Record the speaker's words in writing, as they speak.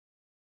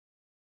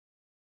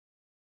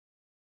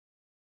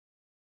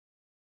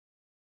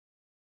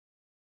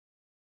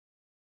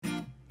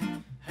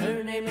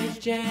Her name is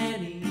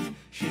Jenny.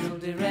 She'll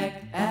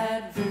direct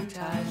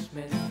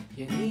advertisement.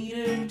 You need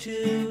her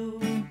too.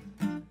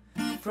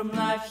 From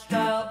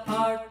lifestyle,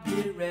 art,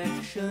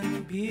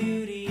 direction,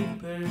 beauty,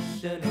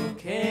 personal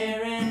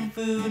care, and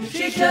food,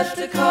 she's just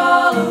a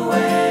call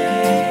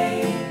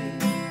away.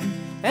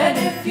 And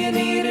if you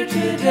need her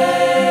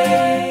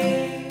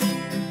today,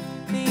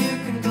 you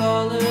can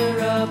call her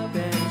up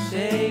and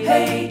say,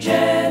 hey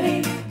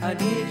Jenny, I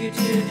need you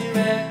to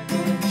direct,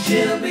 and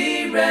she'll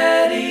be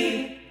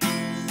ready.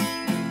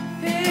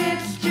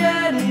 It's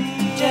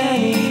Jenny,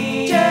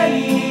 Jenny,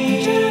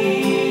 Jenny,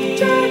 Jenny,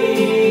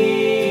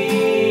 Jenny,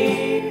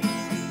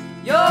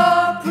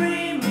 your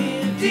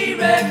premier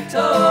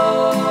director.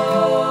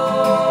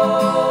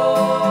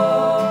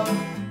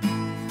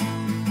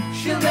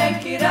 She'll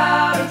make it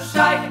out of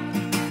sight.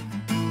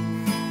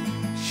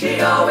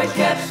 She always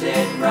gets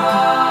it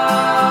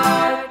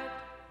right.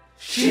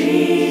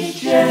 She's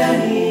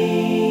Jenny.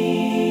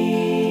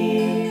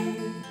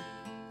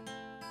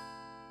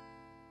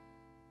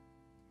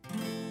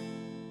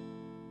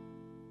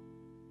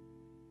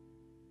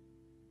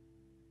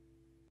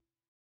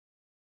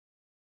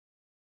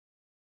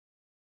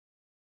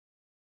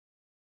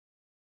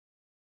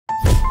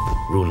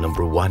 Rule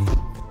number 1.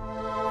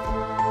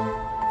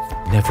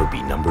 Never be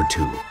number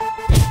 2.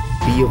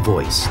 Be a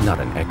voice,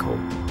 not an echo.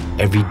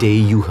 Every day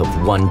you have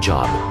one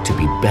job, to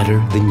be better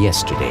than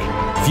yesterday.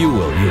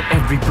 Fuel your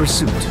every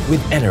pursuit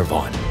with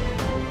Enervon.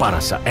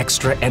 Para sa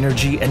extra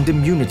energy and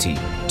immunity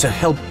to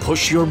help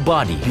push your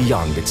body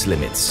beyond its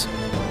limits.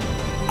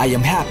 I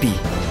am happy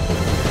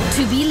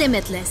to be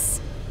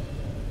limitless.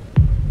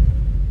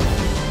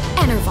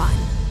 Enervon.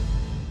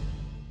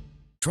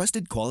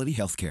 Trusted quality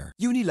healthcare.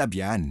 Unilab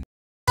yan.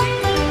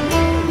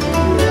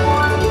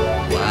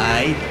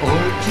 White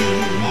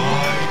orchid,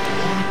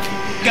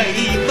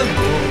 kaiba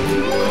mo.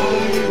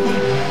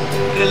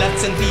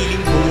 Relax ang feeling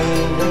mo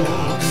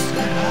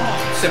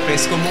sa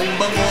presko mong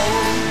bango.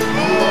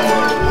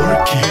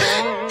 Orchid.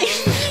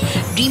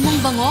 Dream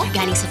mong bango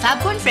galing sa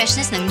Fabcorn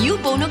freshness ng new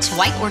Bonox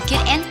White Orchid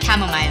and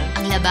Chamomile.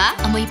 Ang laba,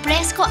 amoy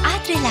presko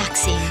at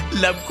relaxing.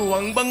 Love ko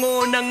ang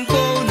bango ng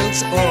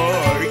Bonox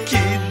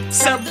Orchid.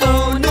 Sa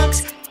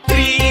Bonox,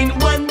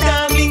 3-in-1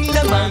 daming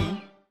lamang.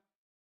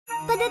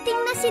 Padating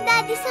na si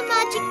Daddy sa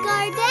Magic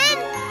Garden.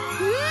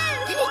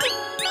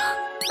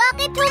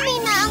 Bakit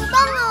humina ang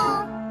bango?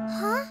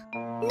 Huh?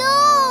 No!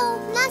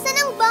 Nasaan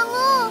ang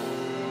bango?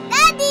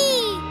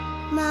 Daddy!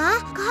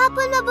 Ma,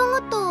 kahapon na bango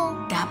to.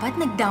 Dapat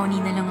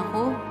nag-Downy na lang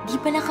ako. Di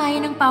pala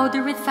kaya ng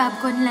powder with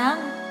Fabcon lang.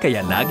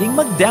 Kaya laging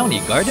mag-Downy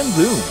Garden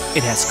Bloom.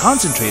 It has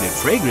concentrated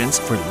fragrance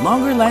for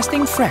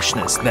longer-lasting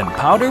freshness than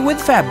powder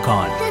with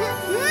Fabcon.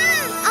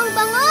 Ang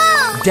bango!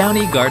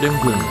 Downy Garden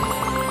Bloom.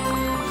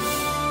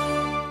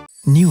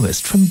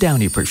 Newest from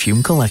Downy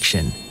Perfume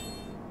Collection.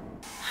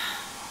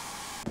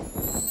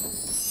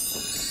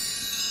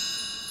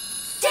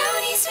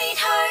 Downy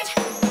Sweetheart,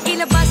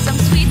 ilabas ang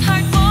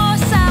sweetheart mo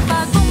sa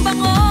bagong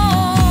bango.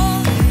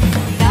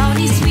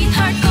 Downy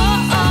Sweetheart ko,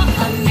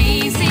 oh,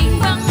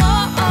 amazing bango,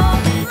 oh.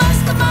 Mas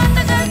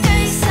tumatagal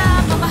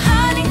kaysa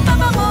mamahaling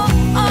pabango,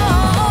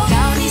 oh.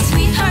 Downy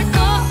Sweetheart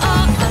ko,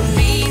 oh,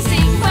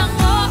 amazing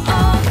bango,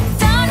 oh.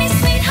 Downy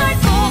Sweetheart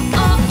ko,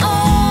 oh,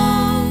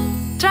 oh.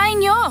 Try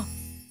nyo!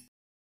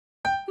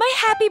 My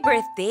happy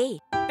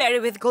birthday! Pero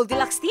with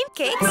Goldilocks Theme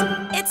Cakes,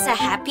 it's a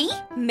happy,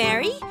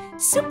 merry,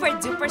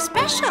 super-duper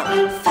special,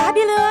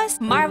 fabulous,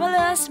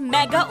 marvelous,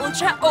 mega,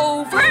 ultra,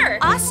 over,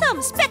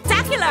 awesome,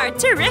 spectacular,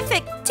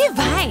 terrific,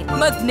 divine,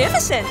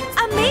 magnificent,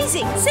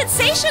 amazing,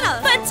 sensational,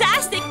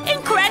 fantastic,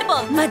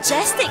 incredible,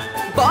 majestic,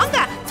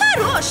 bongga,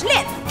 farouche,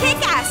 lit,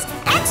 kick-ass,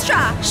 extra,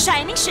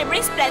 shining,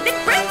 shimmering, splendid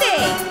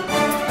birthday!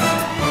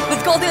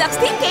 With Goldilocks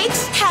Theme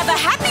Cakes, have a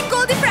happy,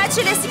 goldy,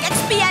 fragilistic,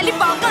 expiali,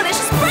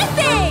 bongalicious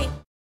birthday!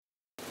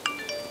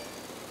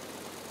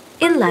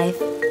 In life,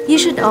 you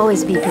should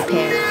always be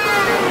prepared.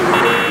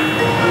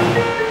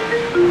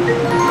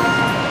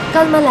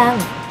 Kalma lang.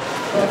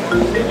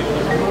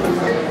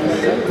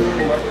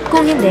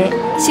 Kung hindi,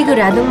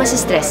 siguradong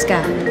masistress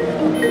ka.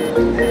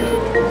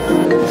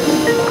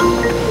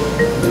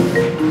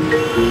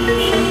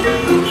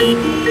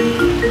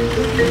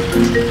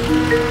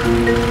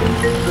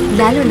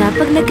 Lalo na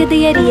pag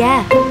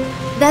nagka-diarrhea.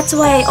 That's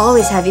why I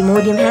always have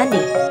Imodium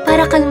handy.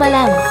 Para kalma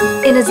lang.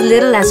 In as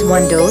little as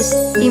 1 dose,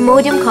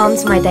 Imodium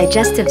calms my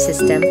digestive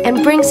system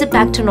and brings it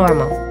back to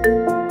normal.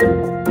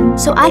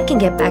 So I can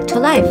get back to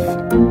life.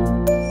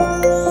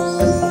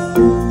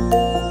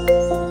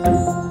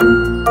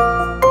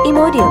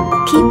 Imodium,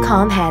 keep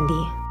calm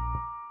handy.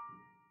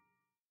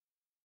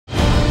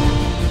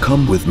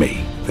 Come with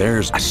me.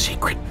 There's a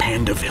secret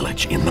panda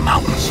village in the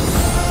mountains.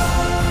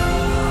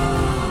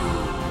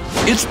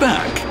 It's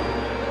back.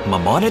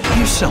 Mamon it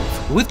yourself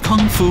with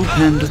Kung Fu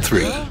Panda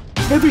 3.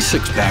 Every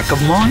 6-pack of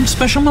Mon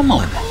Special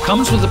Mamon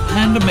comes with a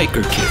Panda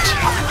Maker Kit.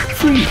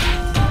 Free.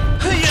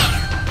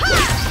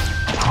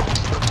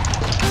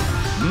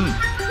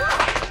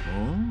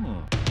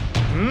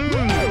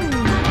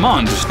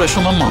 Mon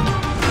Special Mamon.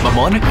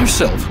 Mamon it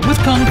yourself with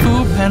Kung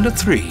Fu Panda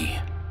 3.